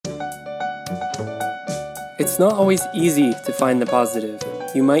It's not always easy to find the positive.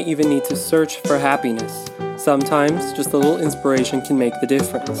 You might even need to search for happiness. Sometimes, just a little inspiration can make the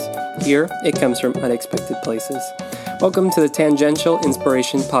difference. Here, it comes from unexpected places. Welcome to the Tangential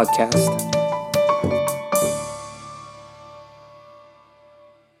Inspiration Podcast.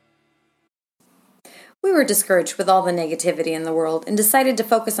 We were discouraged with all the negativity in the world and decided to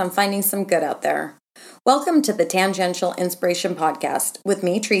focus on finding some good out there. Welcome to the Tangential Inspiration Podcast with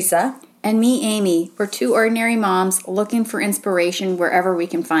me, Teresa. And me, Amy. We're two ordinary moms looking for inspiration wherever we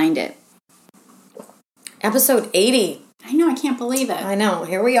can find it. Episode 80. I know, I can't believe it. I know,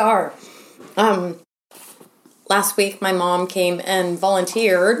 here we are. Last week, my mom came and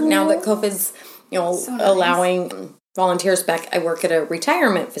volunteered. Now that COVID's, So nice. allowing volunteers back, I work at a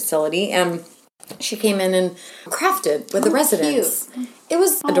retirement facility, and she came in and crafted with the residents. Cute. It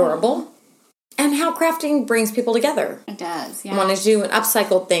was adorable. And how crafting brings people together. It does, yeah. I wanted to do an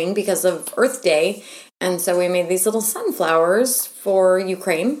upcycled thing because of Earth Day. And so we made these little sunflowers for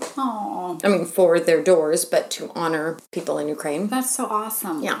Ukraine. Oh, For their doors, but to honor people in Ukraine. that's so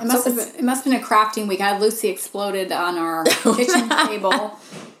awesome. Yeah, It must have been a crafting week. I had Lucy exploded on our kitchen table.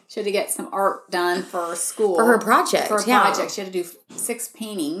 She had to get some art done for school. For her project, For a project. She had to do 6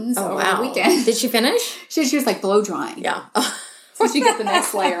 paintings over the weekend. Did she finish? She was like blow drying. Yeah. So she got the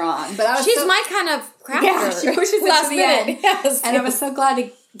next layer on. But She's my kind of crafter. Yeah, she pushes it to the end. Yes. And I was so glad to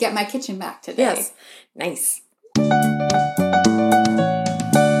get my kitchen back today. Yes. Nice.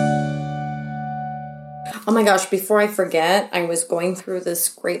 Oh my gosh, before I forget, I was going through this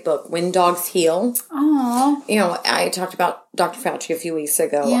great book, When Dogs Heal. Oh. I talked about Dr. Fauci a few weeks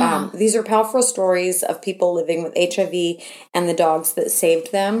ago. Yeah. These are powerful stories of people living with HIV and the dogs that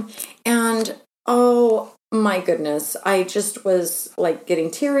saved them. And, oh my goodness, I just was like getting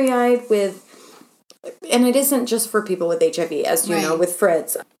teary-eyed with, and it isn't just for people with HIV, as you know, with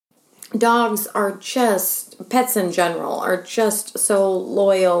Fritz. Dogs are just, pets in general, are just so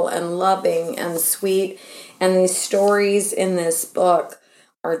loyal and loving and sweet. And these stories in this book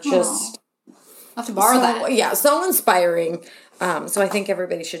are just... I'll have to borrow that. Yeah, so inspiring. So I think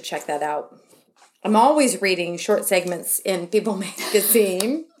everybody should check that out. I'm always reading short segments in People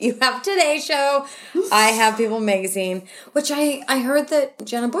Magazine. You have Today Show. I have People Magazine, which I heard that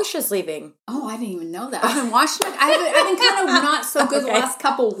Jenna Bush is leaving. Oh, I didn't even know that. I've been watching it. I've been kind of not so good the last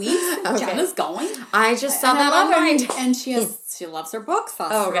couple weeks. Jenna's going. I just saw that online. And she loves her books.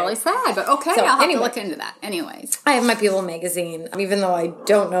 That's really sad. But okay, So, I'll have anyway. to look into that. Anyways. I have my People Magazine, even though I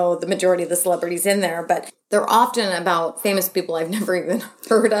don't know the majority of the celebrities in there, but they're often about famous people I've never even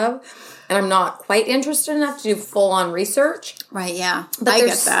heard of. And I'm not quite interested enough to do full-on research. Right, yeah. But I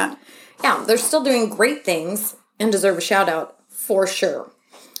get that. Yeah, they're still doing great things and deserve a shout-out for sure.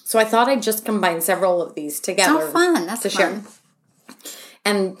 So I thought I'd just combine several of these together. Oh, fun. That's fun. Share.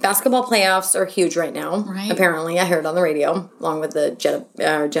 And basketball playoffs are huge right now. Right. Apparently, I heard on the radio, along with the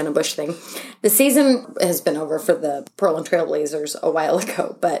Jenna Bush thing. The season has been over for the Portland Trail Blazers a while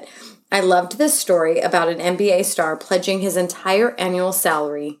ago, but I loved this story about an NBA star pledging his entire annual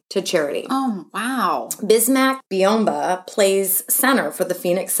salary to charity. Oh, wow. Bismack Biyombo plays center for the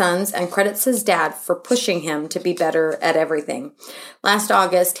Phoenix Suns and credits his dad for pushing him to be better at everything. Last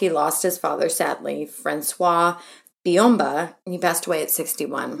August, he lost his father, sadly, Francois Biyombo, and he passed away at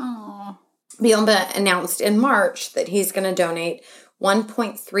 61. Oh. Biyombo announced in March that he's going to donate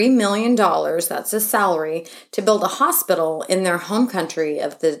 $1.3 million, that's his salary, to build a hospital in their home country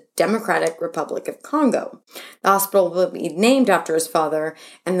of the Democratic Republic of Congo. The hospital will be named after his father,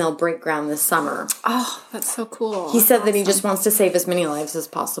 and they'll break ground this summer. Oh, that's so cool. He said that he just wants to save as many lives as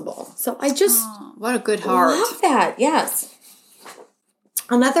possible. So I just what a good heart. love that, yes.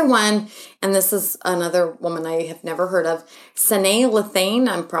 Another one, and this is another woman I have never heard of, Sanaa Lathan.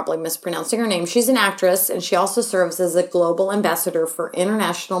 I'm probably mispronouncing her name. She's an actress, and she also serves as a global ambassador for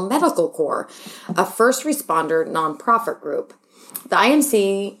International Medical Corps, a first responder nonprofit group. The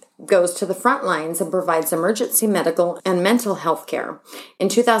IMC goes to the front lines and provides emergency medical and mental health care. In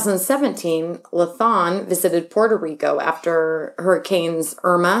 2017, Lathan visited Puerto Rico after Hurricanes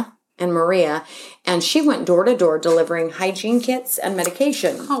Irma and Maria, and she went door to door delivering hygiene kits and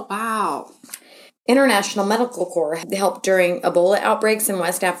medication. Oh, wow. International Medical Corps helped during Ebola outbreaks in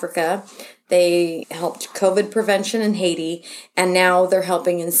West Africa. They helped COVID prevention in Haiti, and now they're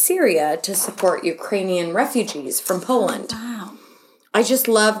helping in Syria to support Ukrainian refugees from Poland. Wow. I just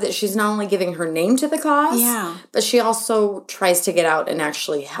love that she's not only giving her name to the cause, but she also tries to get out and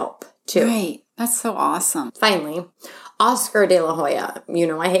actually help, too. Right. That's so awesome. Finally, Oscar De La Hoya. You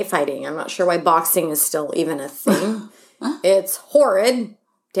know, I hate fighting. I'm not sure why boxing is still even a thing. It's horrid.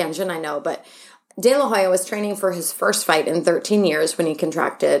 Tangent, I know. But De La Hoya was training for his first fight in 13 years when he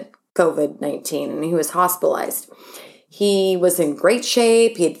contracted COVID-19 and he was hospitalized. He was in great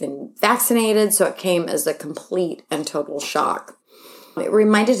shape. He had been vaccinated, so it came as a complete and total shock. It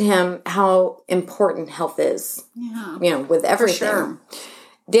reminded him how important health is, with everything. For sure.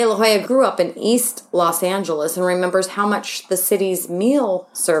 De La Hoya grew up in East Los Angeles and remembers how much the city's meal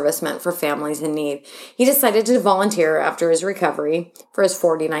service meant for families in need. He decided to volunteer after his recovery for his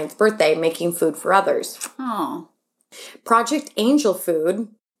 49th birthday, making food for others. Oh. Project Angel Food,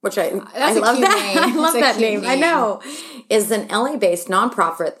 which I love that. Name. I love That's that a cute name. I know. Is an LA-based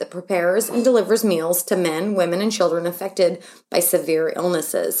nonprofit that prepares and delivers meals to men, women, and children affected by severe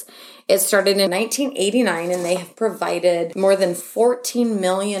illnesses. It started in 1989, and they have provided more than 14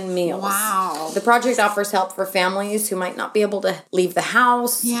 million meals. Wow. The project offers help for families who might not be able to leave the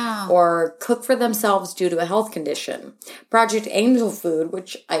house or cook for themselves due to a health condition. Project Angel Food,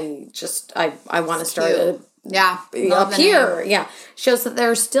 which I want to start up here. Shows that there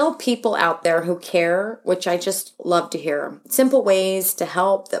are still people out there who care, which I just love to hear. Simple ways to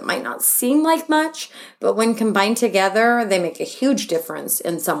help that might not seem like much, but when combined together, they make a huge difference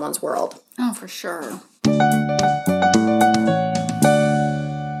in someone's world. Oh, for sure.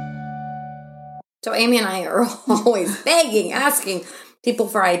 So Amy and I are always begging, asking people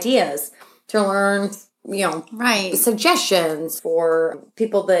for ideas to learn, suggestions for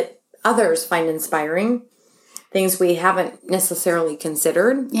people that others find inspiring. Things we haven't necessarily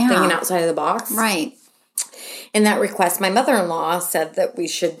considered, thinking outside of the box. Right. In that request, my mother-in-law said that we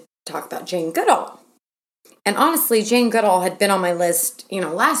should talk about Jane Goodall. And honestly, Jane Goodall had been on my list,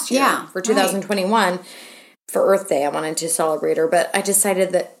 last year for 2021. Right. For Earth Day, I wanted to celebrate her, but I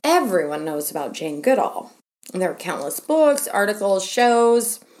decided that everyone knows about Jane Goodall. And there are countless books, articles,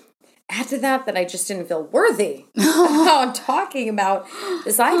 shows. Add to that I just didn't feel worthy about talking about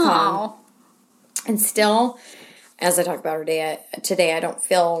this icon. Oh. And still, as I talk about her today, I don't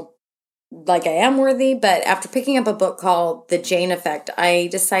feel like I am worthy. But after picking up a book called The Jane Effect, I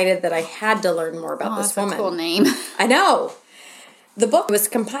decided that I had to learn more about this woman. That's a cool name. I know. The book was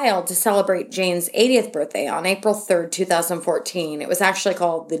compiled to celebrate Jane's 80th birthday on April 3rd, 2014. It was actually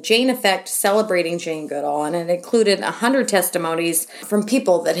called The Jane Effect, Celebrating Jane Goodall, and it included 100 testimonies from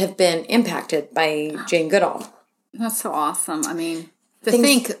people that have been impacted by Jane Goodall. That's so awesome. I mean,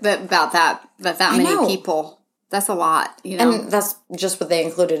 think about that many people, that's a lot, And that's just what they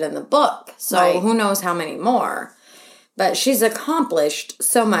included in the book. So who knows how many more. But she's accomplished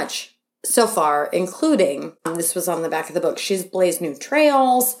so much so far, including, this was on the back of the book, she's blazed new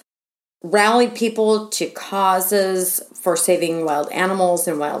trails, rallied people to causes for saving wild animals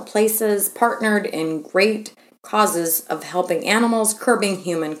in wild places, partnered in great causes of helping animals, curbing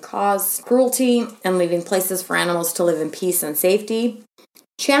human caused cruelty, and leaving places for animals to live in peace and safety.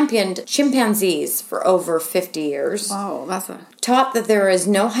 Championed chimpanzees for over 50 years. Wow, taught that there is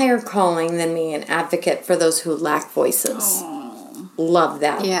no higher calling than being an advocate for those who lack voices. Oh. Love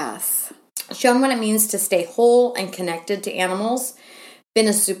that. Yes. Shown what it means to stay whole and connected to animals. Been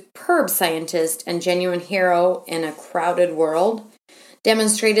a superb scientist and genuine hero in a crowded world.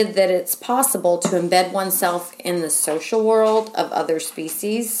 Demonstrated that it's possible to embed oneself in the social world of other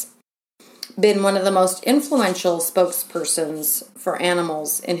species. Been one of the most influential spokespersons for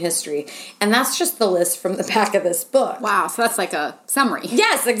animals in history. And that's just the list from the back of this book. Wow, so that's like a summary.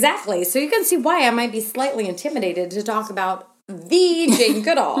 Yes, exactly. So you can see why I might be slightly intimidated to talk about the Jane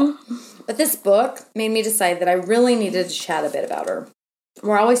Goodall. But this book made me decide that I really needed to chat a bit about her.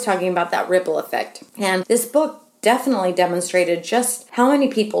 We're always talking about that ripple effect. And this book definitely demonstrated just how many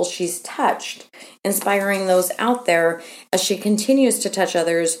people she's touched, inspiring those out there as she continues to touch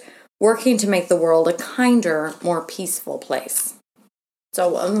others, working to make the world a kinder, more peaceful place.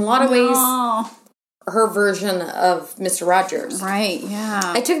 So in a lot of ways, her version of Mr. Rogers. Right, yeah.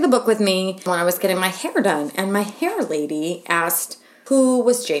 I took the book with me when I was getting my hair done, and my hair lady asked, who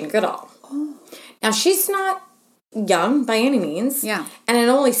was Jane Goodall? Oh. Now, she's not young by any means. Yeah. And it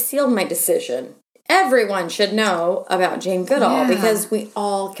only sealed my decision. Everyone should know about Jane Goodall because we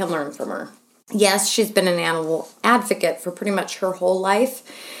all can learn from her. Yes, she's been an animal advocate for pretty much her whole life.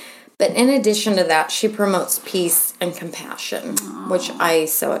 But in addition to that, she promotes peace and compassion, which I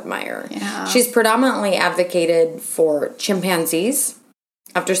so admire. Yeah. She's predominantly advocated for chimpanzees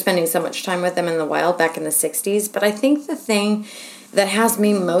after spending so much time with them in the wild back in the 60s. But I think the thing that has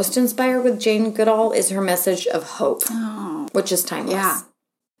me most inspired with Jane Goodall is her message of hope, which is timeless. Yeah.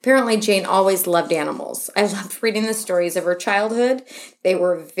 Apparently, Jane always loved animals. I loved reading the stories of her childhood. They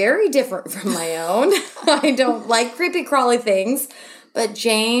were very different from my own. I don't like creepy crawly things. But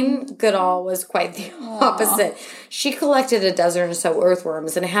Jane Goodall was quite the opposite. She collected a dozen or so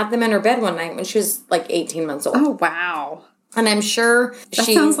earthworms and had them in her bed one night when she was like 18 months old. Oh, wow. And I'm sure That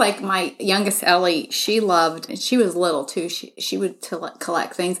sounds like my youngest Ellie. She loved, and she was little too. She would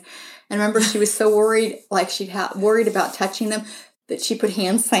collect things. And remember, she was so worried, like worried about touching them, that she put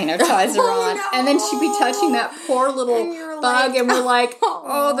hand sanitizer on. No. And then she'd be touching that poor little bug, and we're like,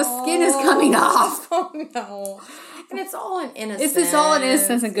 oh, the skin is coming off. Oh, no. And it's all in innocence. It's all in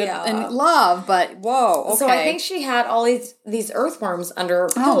innocence and good and love, but whoa, okay. So I think she had all these earthworms under her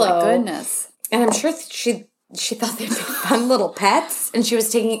pillow. Oh, my goodness. And I'm sure she thought they'd be fun little pets, and she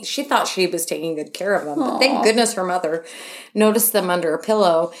thought she was taking good care of them. But thank goodness her mother noticed them under a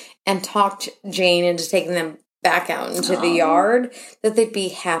pillow and talked Jane into taking them back out into the yard, that they'd be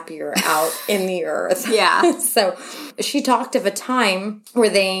happier out in the earth. Yeah. So she talked of a time where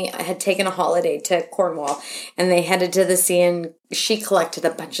they had taken a holiday to Cornwall, and they headed to the sea, and she collected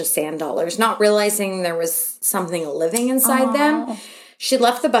a bunch of sand dollars, not realizing there was something living inside them. She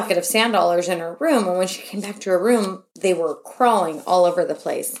left the bucket of sand dollars in her room, and when she came back to her room, they were crawling all over the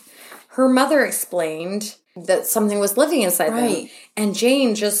place. Her mother explained that something was living inside them. And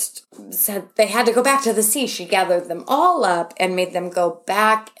Jane just said they had to go back to the sea. She gathered them all up and made them go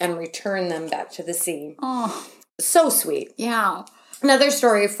back and return them back to the sea. Oh. So sweet. Yeah. Another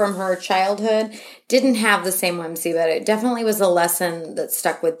story from her childhood didn't have the same whimsy, but it definitely was a lesson that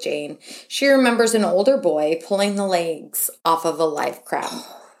stuck with Jane. She remembers an older boy pulling the legs off of a live crab,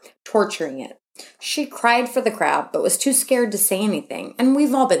 torturing it. She cried for the crab, but was too scared to say anything. And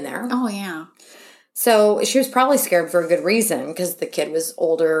we've all been there. Oh, yeah. So she was probably scared for a good reason, because the kid was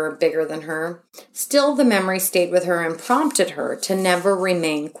older, bigger than her. Still, the memory stayed with her and prompted her to never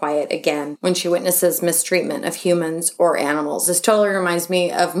remain quiet again when she witnesses mistreatment of humans or animals. This totally reminds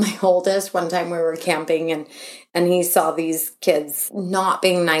me of my oldest. One time we were camping, and he saw these kids not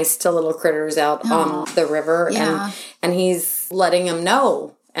being nice to little critters out on the river, and he's letting them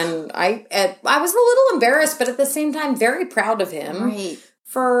know. And I was a little embarrassed, but at the same time, very proud of him. Right.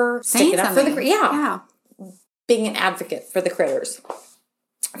 For sticking up for the being an advocate for the critters.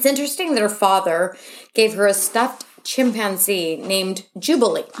 It's interesting that her father gave her a stuffed chimpanzee named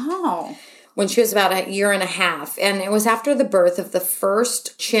Jubilee. Oh. When she was about a year and a half, and it was after the birth of the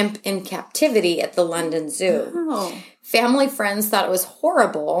first chimp in captivity at the London Zoo. Oh. Family friends thought it was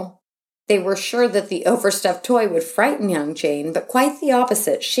horrible. They were sure that the overstuffed toy would frighten young Jane, but quite the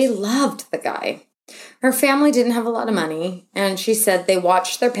opposite. She loved the guy. Her family didn't have a lot of money, and she said they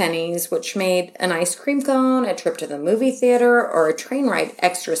watched their pennies, which made an ice cream cone, a trip to the movie theater, or a train ride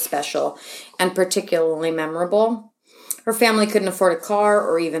extra special and particularly memorable. Her family couldn't afford a car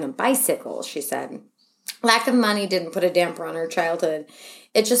or even a bicycle, she said. Lack of money didn't put a damper on her childhood.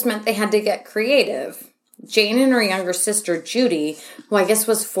 It just meant they had to get creative. Jane and her younger sister, Judy, who I guess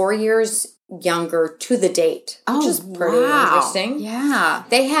was 4 years younger to the date, which is pretty interesting. Yeah.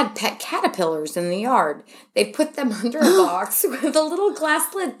 They had pet caterpillars in the yard. They put them under a box with a little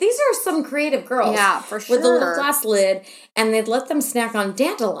glass lid. These are some creative girls. Yeah, for sure. With a little glass lid, and they'd let them snack on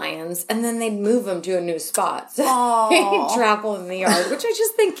dandelions, and then they'd move them to a new spot. So they'd travel in the yard, which I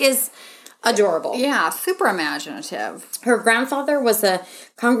just think is adorable. Yeah, super imaginative. Her grandfather was a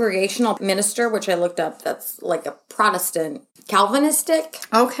congregational minister, which I looked up. That's like a Protestant Calvinistic.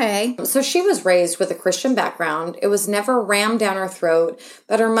 Okay. So she was raised with a Christian background. It was never rammed down her throat,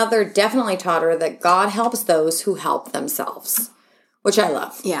 but her mother definitely taught her that God helps those who help themselves, which I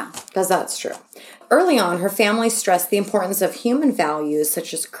love. Yeah. Because that's true. Early on, her family stressed the importance of human values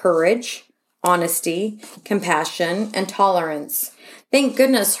such as courage, honesty, compassion, and tolerance. Thank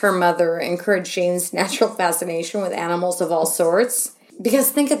goodness her mother encouraged Jane's natural fascination with animals of all sorts.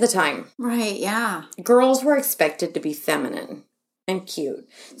 Because think of the time. Right, yeah. Girls were expected to be feminine and cute.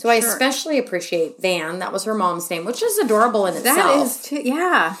 So I especially appreciate Van. That was her mom's name, which is adorable in itself. That is, too,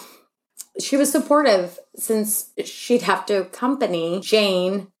 yeah. She was supportive since she'd have to accompany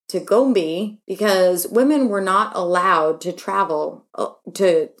Jane to Gombe because women were not allowed to travel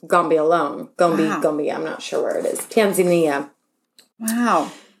to Gombe alone. Gombe, I'm not sure where it is. Tanzania.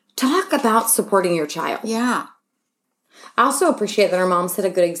 Wow. Talk about supporting your child. Yeah. I also appreciate that her mom set a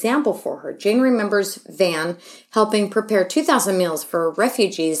good example for her. Jane remembers Van helping prepare 2,000 meals for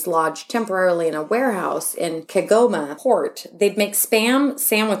refugees lodged temporarily in a warehouse in Kigoma port. They'd make Spam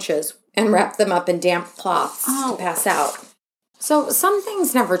sandwiches and wrap them up in damp cloths to pass out. So some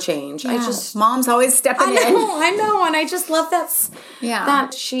things never change. Yeah. Mom's always stepping in. I know, and I just love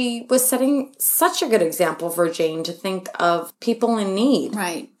that she was setting such a good example for Jane to think of people in need.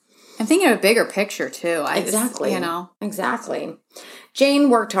 Right. I'm thinking of a bigger picture, too. Exactly. Exactly.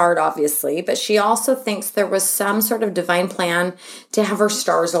 Jane worked hard, obviously, but she also thinks there was some sort of divine plan to have her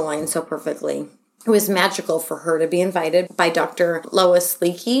stars align so perfectly. It was magical for her to be invited by Dr. Lois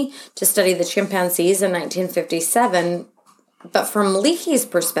Leakey to study the chimpanzees in 1957 But from Leakey's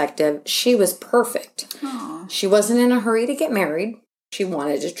perspective, she was perfect. Aw. She wasn't in a hurry to get married. She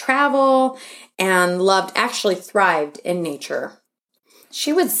wanted to travel and actually thrived in nature.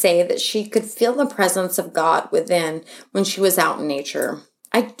 She would say that she could feel the presence of God within when she was out in nature.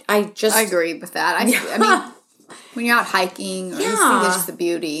 I agree with that. I mean, when you're out hiking or you see just the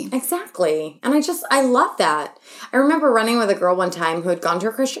beauty. Exactly. And I love that. I remember running with a girl one time who had gone to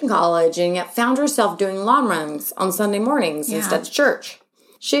a Christian college and yet found herself doing lawn runs on Sunday mornings instead of church.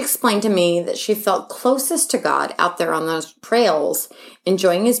 She explained to me that she felt closest to God out there on those trails,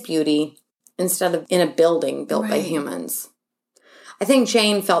 enjoying his beauty instead of in a building built by humans. I think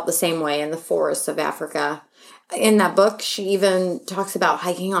Jane felt the same way in the forests of Africa. In that book, she even talks about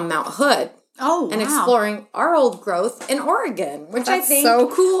hiking on Mount Hood. Oh, wow. And exploring our old growth in Oregon, which I think so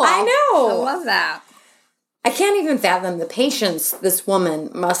cool. I know. I love that. I can't even fathom the patience this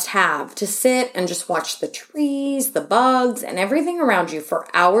woman must have to sit and just watch the trees, the bugs, and everything around you for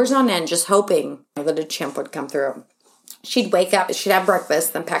hours on end, just hoping that a chimp would come through. She'd wake up, she'd have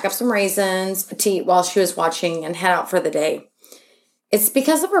breakfast, then pack up some raisins to eat while she was watching and head out for the day. It's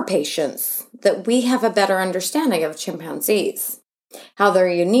because of her patience that we have a better understanding of chimpanzees. How they're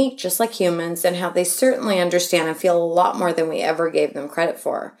unique, just like humans, and how they certainly understand and feel a lot more than we ever gave them credit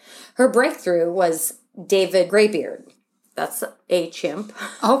for. Her breakthrough was David Greybeard. That's a chimp.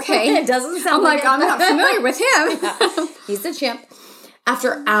 Okay. It doesn't sound I'm not familiar with him. Yeah, he's a chimp.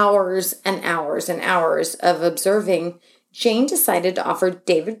 After hours and hours and hours of observing, Jane decided to offer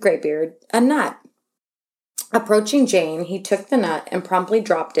David Greybeard a nut. Approaching Jane, he took the nut and promptly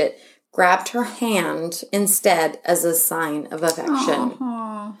dropped it, grabbed her hand instead as a sign of affection.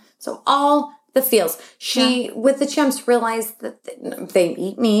 Aww. So all the feels. She, with the chimps, realized that they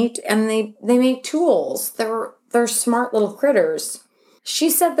eat meat and they make tools. They're smart little critters. She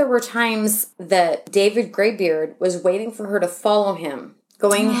said there were times that David Greybeard was waiting for her to follow him,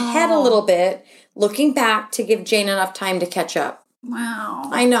 going ahead a little bit, looking back to give Jane enough time to catch up. Wow.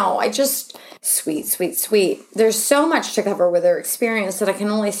 I know. Sweet, sweet, sweet. There's so much to cover with her experience that I can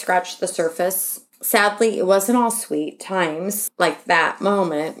only scratch the surface. Sadly, it wasn't all sweet times like that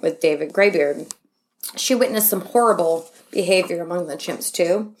moment with David Greybeard. She witnessed some horrible behavior among the chimps,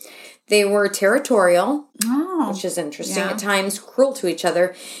 too. They were territorial, which is interesting, at times cruel to each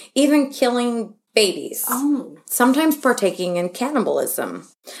other, even killing babies. Sometimes partaking in cannibalism.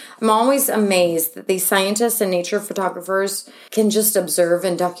 I'm always amazed that these scientists and nature photographers can just observe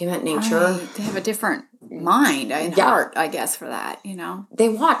and document nature. They have a different mind and heart, I guess, for that, you know. They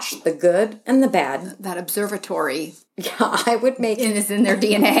watch the good and the bad. That observatory. Yeah, I would make it is in their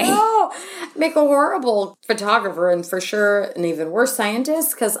DNA. Make a horrible photographer and for sure an even worse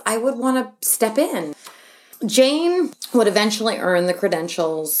scientist because I would want to step in. Jane would eventually earn the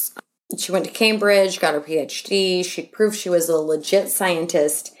credentials. She went to Cambridge, got her PhD. She proved she was a legit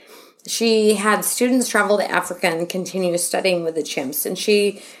scientist. She had students travel to Africa and continue studying with the chimps. And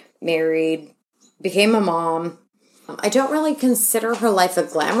she married, became a mom. I don't really consider her life a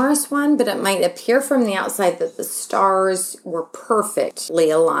glamorous one, but it might appear from the outside that the stars were perfectly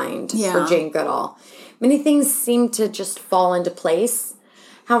aligned for Jane Goodall. Many things seem to just fall into place.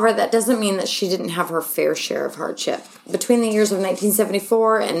 However, that doesn't mean that she didn't have her fair share of hardship. Between the years of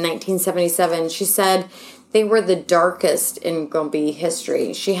 1974 and 1977, she said they were the darkest in Gombe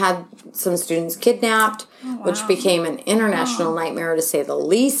history. She had some students kidnapped, which became an international nightmare to say the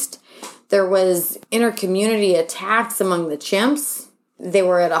least. There was inter-community attacks among the chimps. They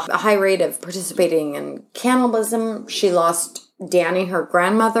were at a high rate of participating in cannibalism. She lost Danny, her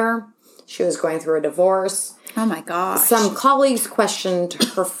grandmother. She was going through a divorce. Oh my gosh. Some colleagues questioned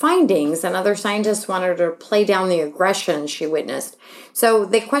her findings, and other scientists wanted her to play down the aggression she witnessed. So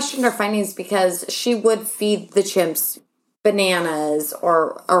they questioned her findings because she would feed the chimps bananas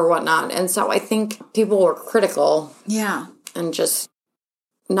or whatnot. And so I think people were critical. Yeah. And just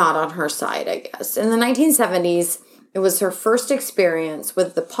not on her side, I guess. In the 1970s, it was her first experience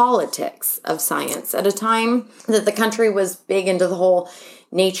with the politics of science at a time that the country was big into the whole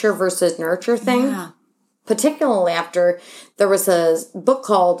nature versus nurture thing. Yeah. Particularly after there was a book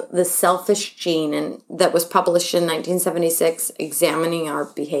called The Selfish Gene and that was published in 1976, examining our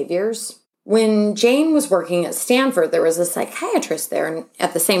behaviors. When Jane was working at Stanford, there was a psychiatrist there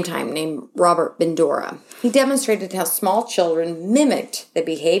at the same time named Robert Bandura. He demonstrated how small children mimicked the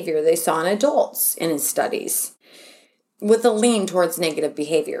behavior they saw in adults in his studies, with a lean towards negative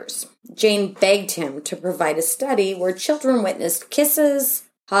behaviors. Jane begged him to provide a study where children witnessed kisses,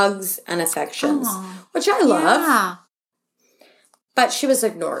 hugs, and affections, which I love. Yeah. But she was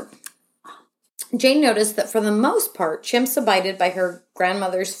ignored. Jane noticed that for the most part, chimps abided by her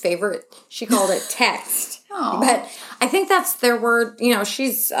grandmother's favorite, she called it text. Oh. But I think that's their word,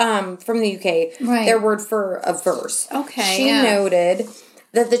 she's from the UK, Right. their word for a verse. Okay, She yeah. noted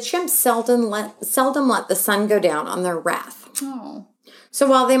that the chimps seldom let the sun go down on their wrath. Oh. So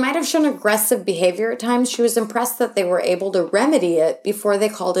while they might have shown aggressive behavior at times, she was impressed that they were able to remedy it before they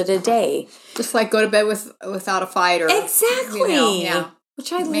called it a day. Just like go to bed without a fight or Exactly. yeah.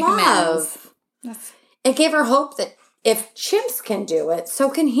 Which I Make love. amends. It gave her hope that if chimps can do it, so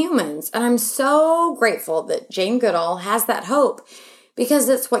can humans. And I'm so grateful that Jane Goodall has that hope because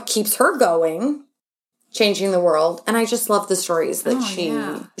it's what keeps her going, changing the world. And I just love the stories that she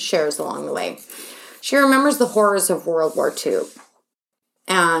shares along the way. She remembers the horrors of World War II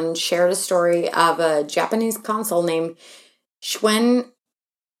and shared a story of a Japanese consul named Shuen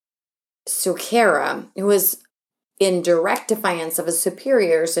Sukera, who was in direct defiance of his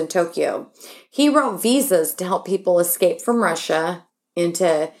superiors in Tokyo. He wrote visas to help people escape from Russia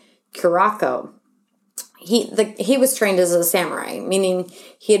into Curacao. He was trained as a samurai, meaning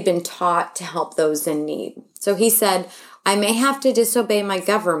he had been taught to help those in need. So he said, I may have to disobey my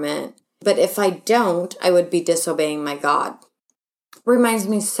government, but if I don't, I would be disobeying my God. Reminds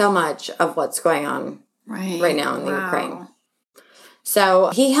me so much of what's going on right now in the Ukraine. So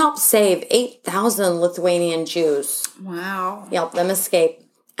he helped save 8,000 Lithuanian Jews. Wow. He helped them escape.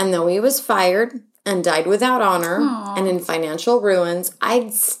 And though he was fired and died without honor and in financial ruins,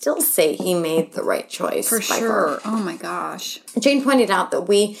 I'd still say he made the right choice. For sure. Oh my gosh. Jane pointed out that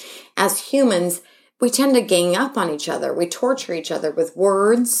we, as humans, we tend to gang up on each other. We torture each other with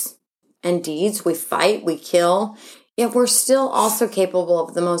words and deeds. We fight, we kill. Yet we're still also capable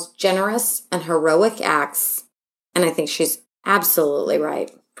of the most generous and heroic acts. And I think she's absolutely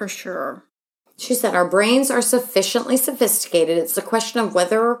right. For sure. She said, our brains are sufficiently sophisticated. It's a question of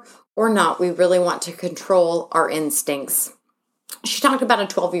whether or not we really want to control our instincts. She talked about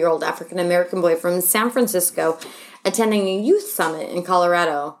a 12-year-old African-American boy from San Francisco attending a youth summit in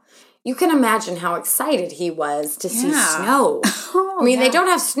Colorado. You can imagine how excited he was to see snow. They don't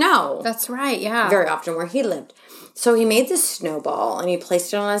have snow. That's right, yeah. Very often where he lived. So he made this snowball and he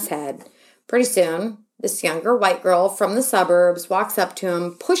placed it on his head. Pretty soon, this younger white girl from the suburbs walks up to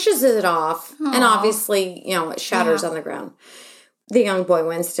him, pushes it off, and obviously, it shatters on the ground. The young boy,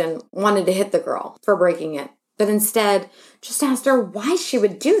 Winston, wanted to hit the girl for breaking it, but instead just asked her why she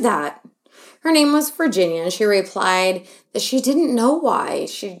would do that. Her name was Virginia, and she replied that she didn't know why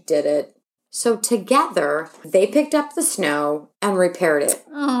she did it. So together, they picked up the snow and repaired it.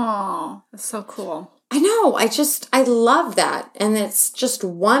 Oh, that's so cool. I know. I love that. And it's just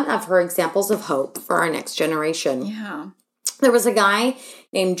one of her examples of hope for our next generation. Yeah. There was a guy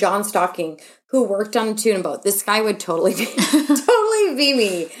named John Stocking who worked on a tuna boat. This guy would totally be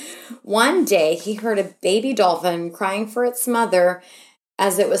me. One day, he heard a baby dolphin crying for its mother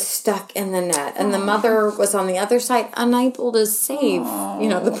as it was stuck in the net. And the mother was on the other side, unable to save,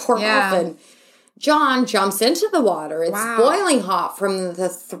 the poor dolphin. John jumps into the water. It's boiling hot from the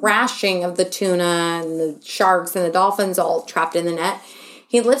thrashing of the tuna and the sharks and the dolphins all trapped in the net.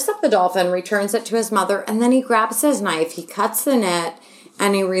 He lifts up the dolphin, returns it to his mother, and then he grabs his knife. He cuts the net,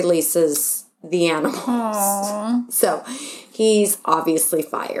 and he releases the animals. Aww. So he's obviously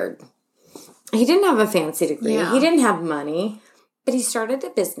fired. He didn't have a fancy degree. Yeah. He didn't have money, but he started a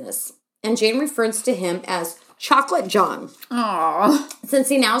business. And Jane refers to him as Chocolate John. Aww. Since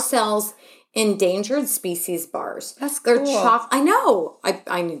he now sells endangered species bars. That's cool. I know.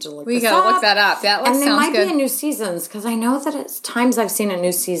 I need to look this up. We gotta look that up. That and they sounds might good. be in New Seasons, because I know that it's times I've seen at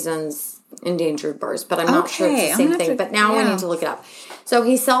New Seasons endangered bars, but I'm not sure it's the same thing. But now we need to look it up. So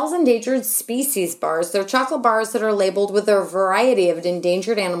he sells endangered species bars. They're chocolate bars that are labeled with a variety of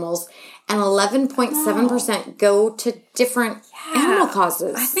endangered animals, and 11.7% go to different animal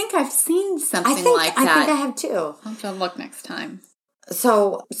causes. I think I've seen something like that. I think I have too. I'll have to look next time.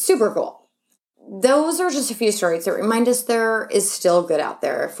 So, super cool. Those are just a few stories that remind us there is still good out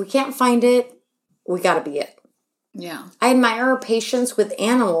there. If we can't find it, we got to be it. Yeah. I admire her patience with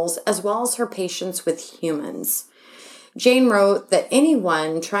animals as well as her patience with humans. Jane wrote that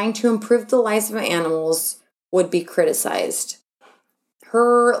anyone trying to improve the lives of animals would be criticized.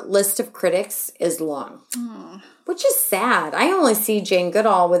 Her list of critics is long, which is sad. I only see Jane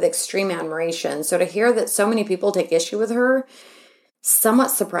Goodall with extreme admiration, so to hear that so many people take issue with her somewhat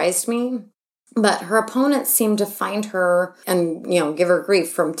surprised me. But her opponents seem to find her and, give her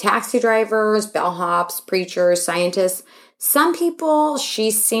grief, from taxi drivers, bellhops, preachers, scientists. Some people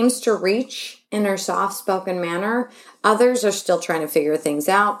she seems to reach in her soft-spoken manner. Others are still trying to figure things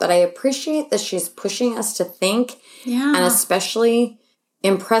out. But I appreciate that she's pushing us to think, and especially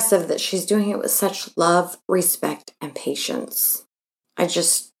impressive that she's doing it with such love, respect, and patience.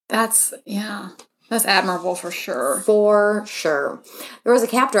 That's admirable for sure. For sure. There was a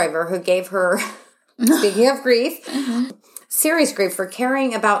cab driver who gave her, speaking of grief, serious grief for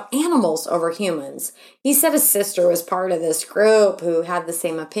caring about animals over humans. He said his sister was part of this group who had the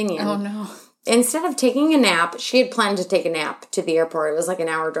same opinion. Oh, no. Instead of taking a nap, she had planned to take a nap to the airport. It was like an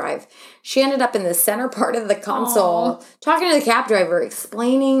hour drive. She ended up in the center part of the console, talking to the cab driver,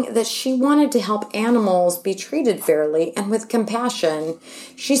 explaining that she wanted to help animals be treated fairly and with compassion.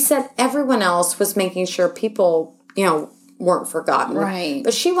 She said everyone else was making sure people, weren't forgotten. Right.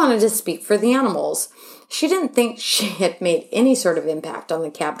 But she wanted to speak for the animals. She didn't think she had made any sort of impact on the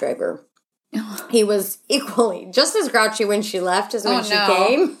cab driver. He was equally just as grouchy when she left as when she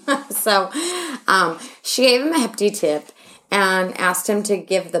came. So she gave him a hefty tip and asked him to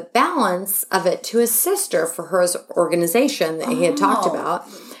give the balance of it to his sister for her organization that he had talked about,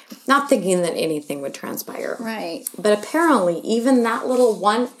 not thinking that anything would transpire. Right. But apparently, even that little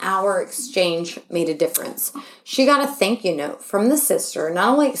 1 hour exchange made a difference. She got a thank you note from the sister,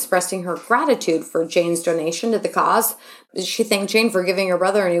 not only expressing her gratitude for Jane's donation to the cause, but she thanked Jane for giving her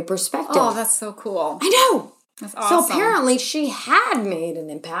brother a new perspective. Oh, that's so cool. I know. That's awesome. So apparently she had made an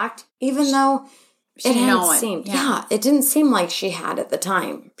impact, even though it hadn't seemed. Yeah, it didn't seem like she had at the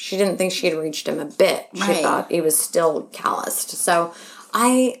time. She didn't think she had reached him a bit. She thought he was still calloused. So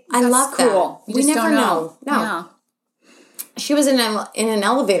I love cool. that. We never know. No. Yeah. She was in an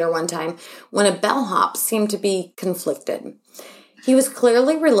elevator one time when a bellhop seemed to be conflicted. He was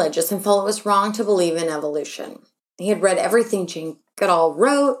clearly religious and felt it was wrong to believe in evolution. He had read everything Jane Goodall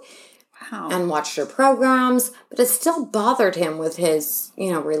wrote and watched her programs, but it still bothered him with his,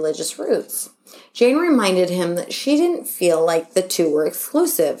 religious roots. Jane reminded him that she didn't feel like the two were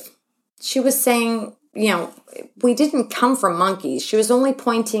exclusive. She was saying, we didn't come from monkeys. She was only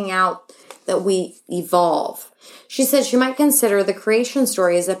pointing out that we evolve. She said she might consider the creation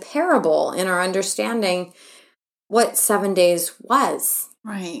story as a parable in our understanding what 7 days was.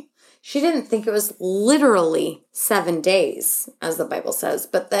 Right. She didn't think it was literally 7 days, as the Bible says,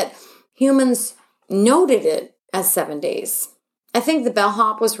 but that humans noted it as 7 days. I think the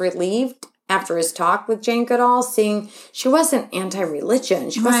bellhop was relieved after his talk with Jane Goodall, seeing she wasn't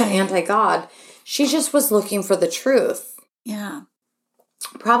anti-religion. She wasn't anti-God. She just was looking for the truth. Yeah.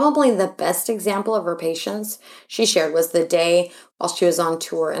 Probably the best example of her patience she shared was the day while she was on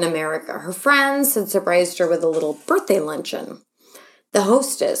tour in America. Her friends had surprised her with a little birthday luncheon. The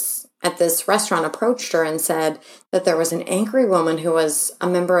hostess at this restaurant approached her and said that there was an angry woman who was a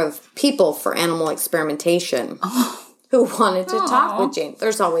member of People for Animal Experimentation who wanted to talk with Jane.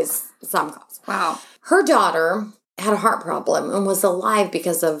 There's always some cause. Wow. Her daughter had a heart problem and was alive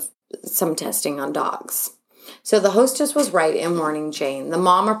because of some testing on dogs. So the hostess was right in warning Jane. The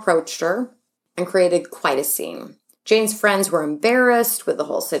mom approached her and created quite a scene. Jane's friends were embarrassed with the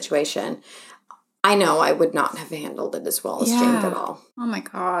whole situation. I know I would not have handled it as well as Jane Goodall. Oh my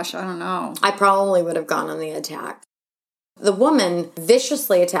gosh, I don't know. I probably would have gone on the attack. The woman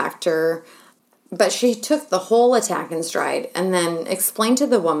viciously attacked her, but she took the whole attack in stride and then explained to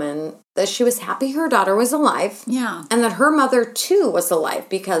the woman that she was happy her daughter was alive. Yeah. And that her mother, too, was alive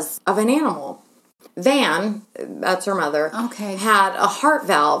because of an animal. Van, that's her mother, had a heart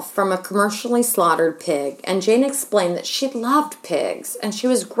valve from a commercially slaughtered pig. And Jane explained that she loved pigs and she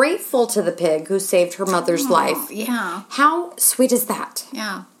was grateful to the pig who saved her mother's life. Yeah. How sweet is that?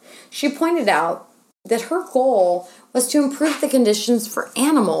 Yeah. She pointed out that her goal was to improve the conditions for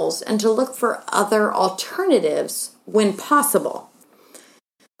animals and to look for other alternatives when possible.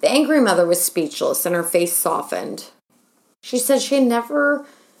 The angry mother was speechless and her face softened. She said she had never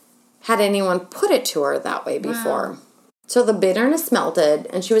had anyone put it to her that way before. Wow. So the bitterness melted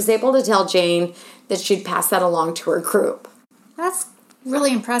and she was able to tell Jane that she'd pass that along to her group. That's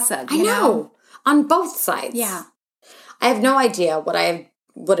really impressive. I know. On both sides. Yeah. I have no idea what I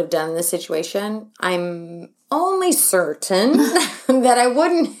would have done in this situation. I'm only certain that I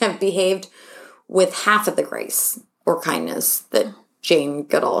wouldn't have behaved with half of the grace or kindness that Jane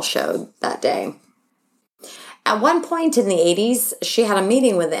Goodall showed that day. At one point in the 80s, she had a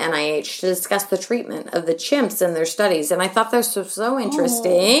meeting with the NIH to discuss the treatment of the chimps in their studies. And I thought this was so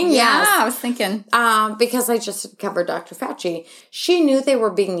interesting. Yeah, I was thinking. Because I just covered Dr. Fauci. She knew they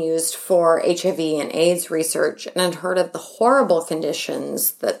were being used for HIV and AIDS research and had heard of the horrible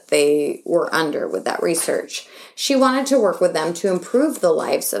conditions that they were under with that research. She wanted to work with them to improve the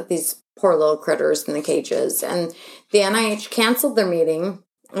lives of these poor little critters in the cages. And the NIH canceled their meeting.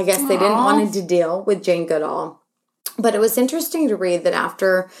 I guess they didn't want to deal with Jane Goodall. But it was interesting to read that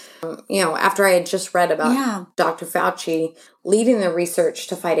after I had just read about Dr. Fauci leading the research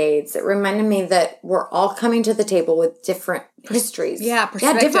to fight AIDS, it reminded me that we're all coming to the table with different histories. Yeah,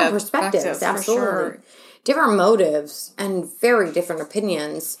 different perspectives, absolutely. Sure. Different motives and very different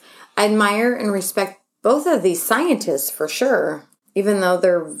opinions. I admire and respect both of these scientists for sure, even though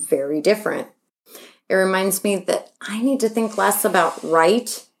they're very different. It reminds me that I need to think less about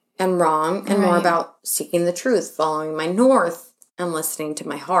right and wrong and more about seeking the truth, following my north, and listening to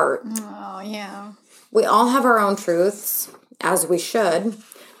my heart. Oh, yeah. We all have our own truths, as we should.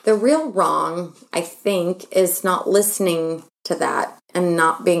 The real wrong, I think, is not listening to that and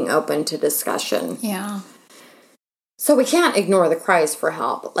not being open to discussion. Yeah. So we can't ignore the cries for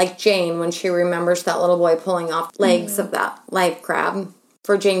help. Like Jane, when she remembers that little boy pulling off legs of that live crab.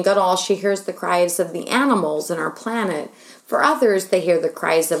 For Jane Goodall, she hears the cries of the animals in our planet. For others, they hear the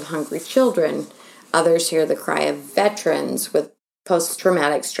cries of hungry children. Others hear the cry of veterans with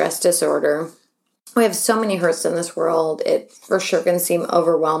post-traumatic stress disorder. We have so many hurts in this world, it for sure can seem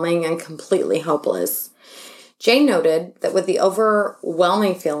overwhelming and completely hopeless. Jane noted that with the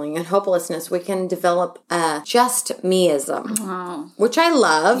overwhelming feeling and hopelessness, we can develop a just meism, which I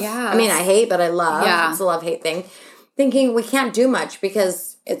love. Yeah. I mean, I hate, but I love. Yeah. It's a love-hate thing. Thinking we can't do much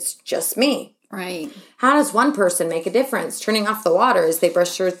because it's just me. Right. How does one person make a difference? Turning off the water as they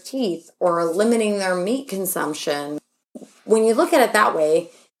brush their teeth or limiting their meat consumption? When you look at it that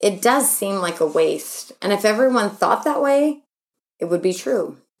way, it does seem like a waste. And if everyone thought that way, it would be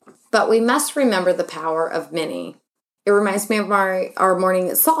true. But we must remember the power of many. It reminds me of our morning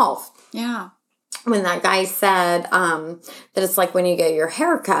at Solve. Yeah. When that guy said that it's like when you get your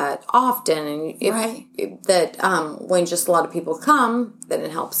hair cut often, and when just a lot of people come, then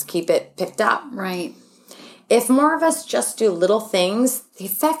it helps keep it picked up. Right. If more of us just do little things, the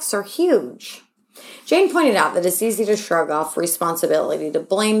effects are huge. Jane pointed out that it's easy to shrug off responsibility, to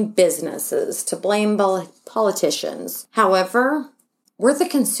blame businesses, to blame politicians. However, we're the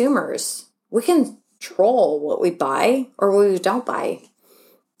consumers. We control what we buy or what we don't buy.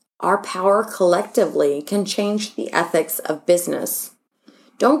 Our power collectively can change the ethics of business.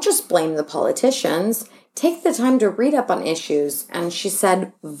 Don't just blame the politicians. Take the time to read up on issues. And she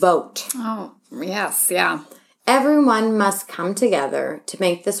said, vote. Oh, yes, yeah. Everyone must come together to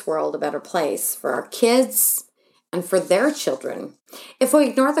make this world a better place for our kids and for their children. If we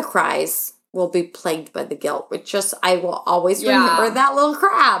ignore the cries, we'll be plagued by the guilt, I will always remember that little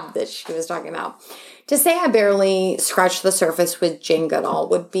crab that she was talking about. To say I barely scratched the surface with Jane Goodall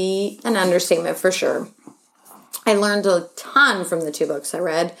would be an understatement for sure. I learned a ton from the 2 books I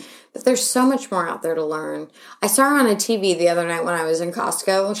read, but there's so much more out there to learn. I saw her on a TV the other night when I was in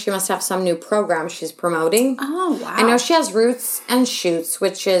Costco. She must have some new program she's promoting. Oh, wow. I know she has Roots and Shoots,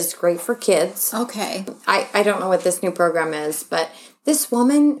 which is great for kids. Okay. I don't know what this new program is, but this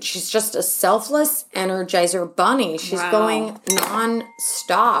woman, she's just a selfless Energizer bunny. She's going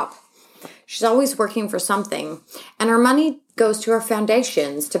non-stop. She's always working for something. And her money goes to her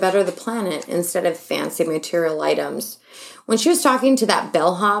foundations to better the planet instead of fancy material items. When she was talking to that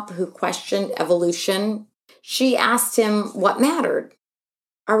bellhop who questioned evolution, she asked him what mattered.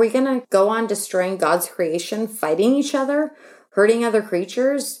 Are we going to go on destroying God's creation, fighting each other, hurting other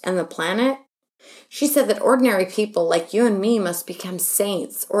creatures and the planet? She said that ordinary people like you and me must become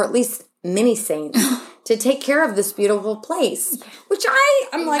saints, or at least mini saints, to take care of this beautiful place. Which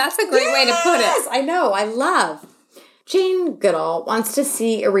I'm like, that's a great way to put it. I know, I love. Jane Goodall wants to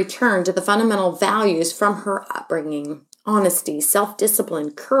see a return to the fundamental values from her upbringing. Honesty,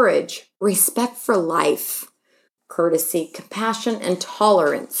 self-discipline, courage, respect for life, courtesy, compassion, and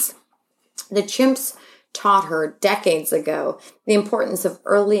tolerance. The chimps taught her decades ago the importance of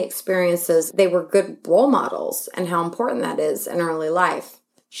early experiences. They were good role models and how important that is in early life.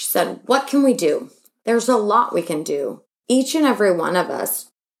 She said, what can we do? There's a lot we can do, each and every one of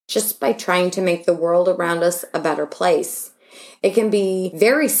us, just by trying to make the world around us a better place. It can be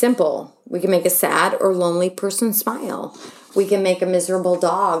very simple. We can make a sad or lonely person smile. We can make a miserable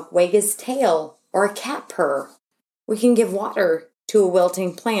dog wag his tail or a cat purr. We can give water to a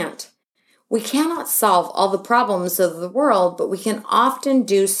wilting plant. We cannot solve all the problems of the world, but we can often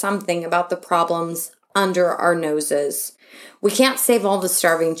do something about the problems under our noses. We can't save all the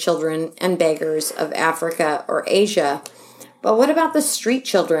starving children and beggars of Africa or Asia, but what about the street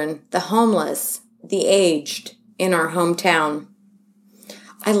children, the homeless, the aged in our hometown?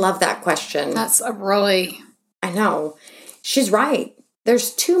 I love that question. I know. She's right.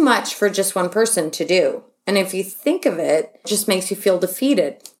 There's too much for just one person to do. And if you think of it, it just makes you feel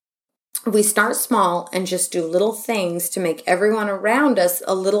defeated. If we start small and just do little things to make everyone around us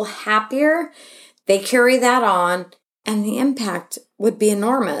a little happier, they carry that on and the impact would be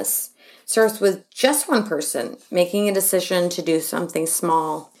enormous. Starts with just one person making a decision to do something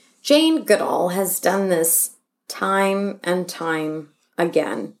small. Jane Goodall has done this time and time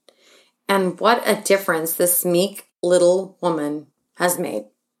again. And what a difference this meek little woman has made.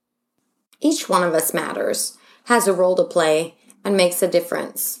 Each one of us matters, has a role to play, and makes a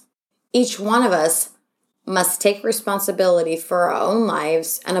difference. Each one of us must take responsibility for our own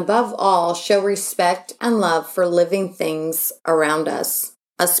lives and above all show respect and love for living things around us,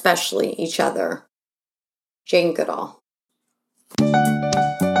 especially each other. Jane Goodall.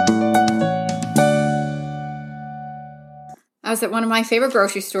 I was at one of my favorite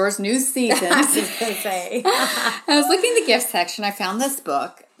grocery stores, new season. I was going to say. I was looking in the gift section. I found this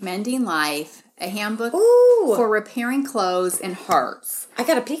book, Mending Life, a handbook for repairing clothes and hearts. I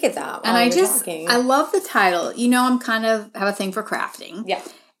got a peek at that. And I love the title. You know, have a thing for crafting. Yeah.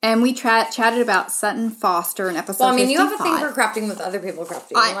 And we chatted about Sutton Foster in episode 55. You have a thing for crafting with other people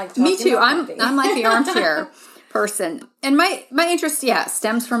crafting. Me too. I'm like the armchair person. And my interest,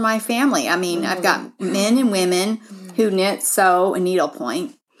 stems from my family. I mean, I've got men and women who knit, sew, and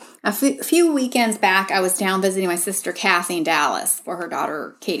needlepoint. A few weekends back, I was down visiting my sister Kathy in Dallas for her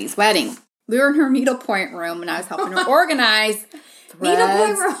daughter Katie's wedding. We were in her needlepoint room, and I was helping her organize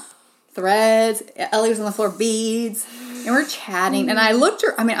threads. Ellie was on the floor, beads, and we're chatting. And I looked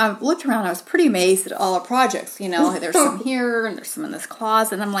around. I was pretty amazed at all our projects. You know, there's some here, and there's some in this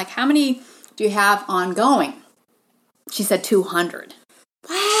closet. And I'm like, how many do you have ongoing? She said 200.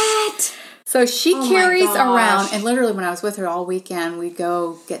 What? So she carries around, and literally when I was with her all weekend, we'd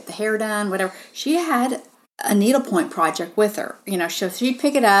go get the hair done, whatever. She had a needlepoint project with her. You know, so she'd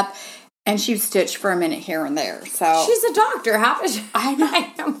pick it up, and she'd stitch for a minute here and there. So she's a doctor. How did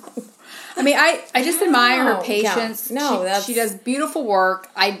I know? I mean, I just admire her patience. Yeah. She does beautiful work.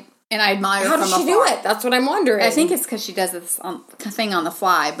 I admire her from afar. How does she do it? That's what I'm wondering. I think it's because she does this thing on the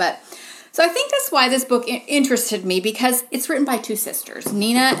fly, but. So I think that's why this book interested me, because it's written by two sisters,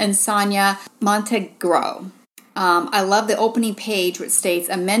 Nina and Sonia Montegro. I love the opening page, which states,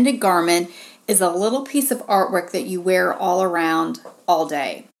 a mended garment is a little piece of artwork that you wear all around all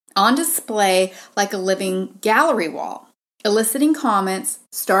day, on display like a living gallery wall, eliciting comments,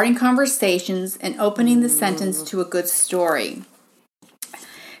 starting conversations, and opening the sentence to a good story.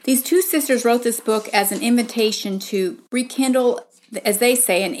 These two sisters wrote this book as an invitation to rekindle, as they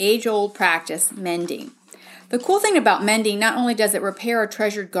say, an age-old practice, mending. The cool thing about mending, not only does it repair a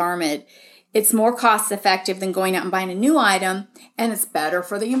treasured garment, it's more cost-effective than going out and buying a new item, and it's better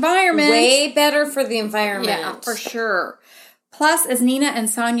for the environment. Way better for the environment. Yeah, for sure. Plus, as Nina and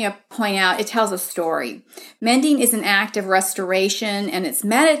Sonia point out, it tells a story. Mending is an act of restoration, and it's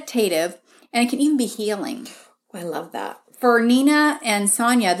meditative, and it can even be healing. I love that. For Nina and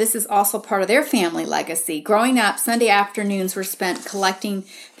Sonia, this is also part of their family legacy. Growing up, Sunday afternoons were spent collecting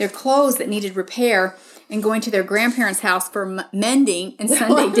their clothes that needed repair and going to their grandparents' house for mending and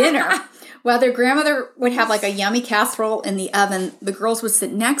Sunday dinner. While their grandmother would have like a yummy casserole in the oven, the girls would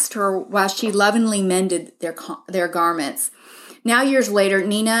sit next to her while she lovingly mended their garments. Now, years later,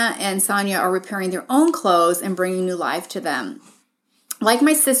 Nina and Sonia are repairing their own clothes and bringing new life to them. Like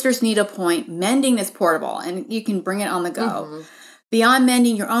my sister's needlepoint, mending is portable, and you can bring it on the go. Mm-hmm. Beyond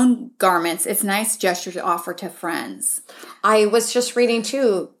mending your own garments, it's a nice gesture to offer to friends. I was just reading,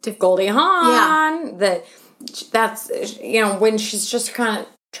 too, to Goldie Hawn, that's, when she's just kind of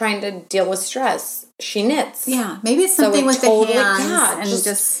trying to deal with stress, she knits. Yeah, maybe it's something with the hands and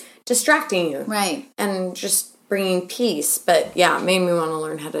just distracting you. Right. And just bringing peace. But, yeah, it made me want to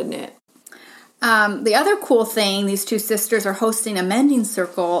learn how to knit. The other cool thing, these two sisters are hosting a mending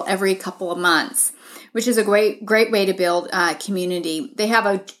circle every couple of months, which is a great way to build community. They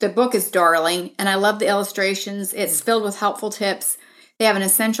have the book is darling, and I love the illustrations. It's filled with helpful tips. They have an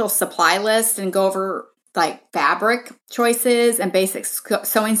essential supply list and go over like fabric choices and basic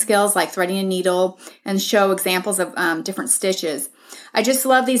sewing skills like threading a needle, and show examples of different stitches. I just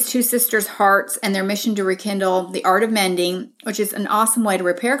love these two sisters' hearts and their mission to rekindle the art of mending, which is an awesome way to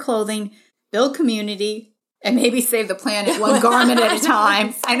repair clothing, build community, and maybe save the planet one garment at a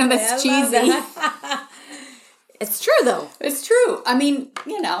time. I know that's cheesy. That. It's true, though. It's true. I mean,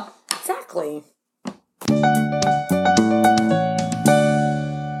 Exactly.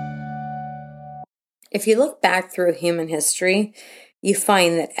 If you look back through human history, you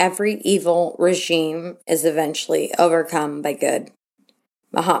find that every evil regime is eventually overcome by good.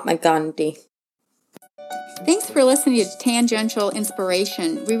 Mahatma Gandhi. Thanks for listening to Tangential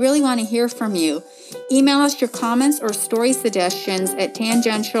Inspiration. We really want to hear from you. Email us your comments or story suggestions at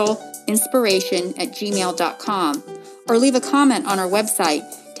tangentialinspiration@gmail.com or leave a comment on our website,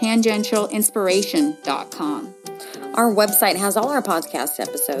 tangentialinspiration.com. Our website has all our podcast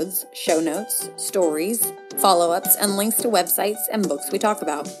episodes, show notes, stories, follow-ups, and links to websites and books we talk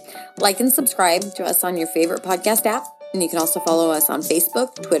about. Like and subscribe to us on your favorite podcast app, and you can also follow us on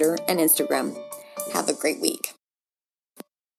Facebook, Twitter, and Instagram. Have a great week.